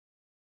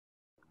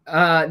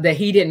That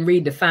he didn't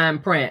read the fine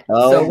print.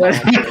 Oh, so what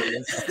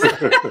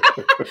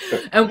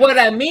and what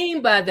I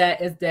mean by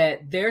that is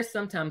that there's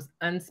sometimes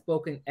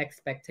unspoken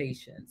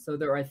expectations. So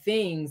there are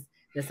things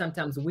that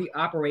sometimes we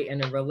operate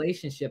in a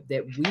relationship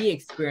that we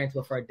experience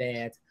with our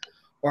dads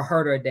or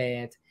hurt our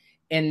dads,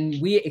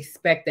 and we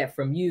expect that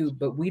from you,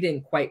 but we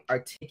didn't quite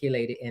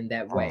articulate it in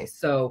that way.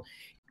 So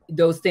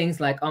those things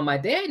like, oh, my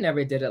dad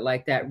never did it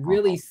like that,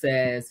 really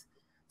says,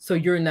 so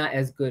you're not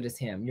as good as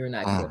him. You're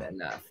not good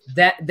enough.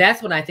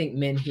 That's what I think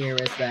men hear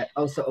is that,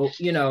 oh, so,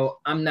 you know,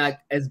 I'm not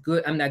as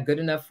good. I'm not good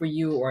enough for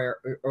you, or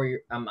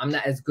I'm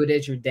not as good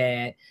as your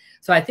dad.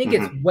 So I think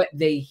it's what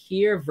they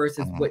hear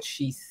versus what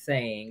she's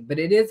saying. But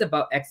it is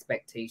about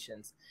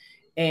expectations.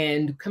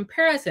 And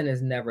comparison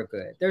is never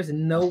good. There's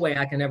no way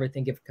I can ever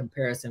think of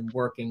comparison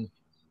working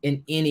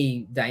in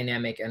any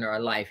dynamic in our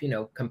life, you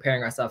know,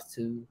 comparing ourselves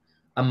to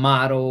a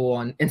model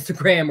on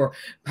Instagram or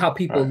how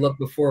people look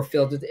before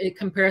filters.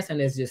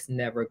 Comparison is just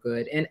never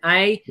good. And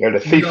you're the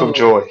thief of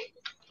joy.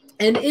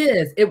 And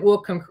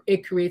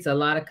it creates a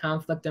lot of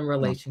conflict in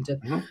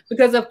relationships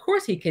because of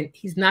course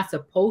he's not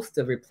supposed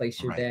to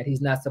replace your dad.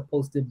 He's not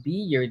supposed to be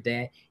your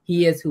dad.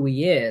 He is who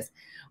he is.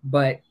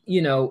 But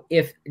you know,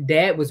 if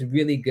dad was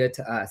really good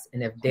to us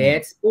and if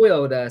dad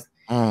spoiled us,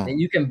 then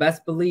you can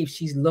best believe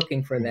she's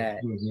looking for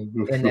that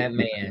in that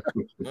man.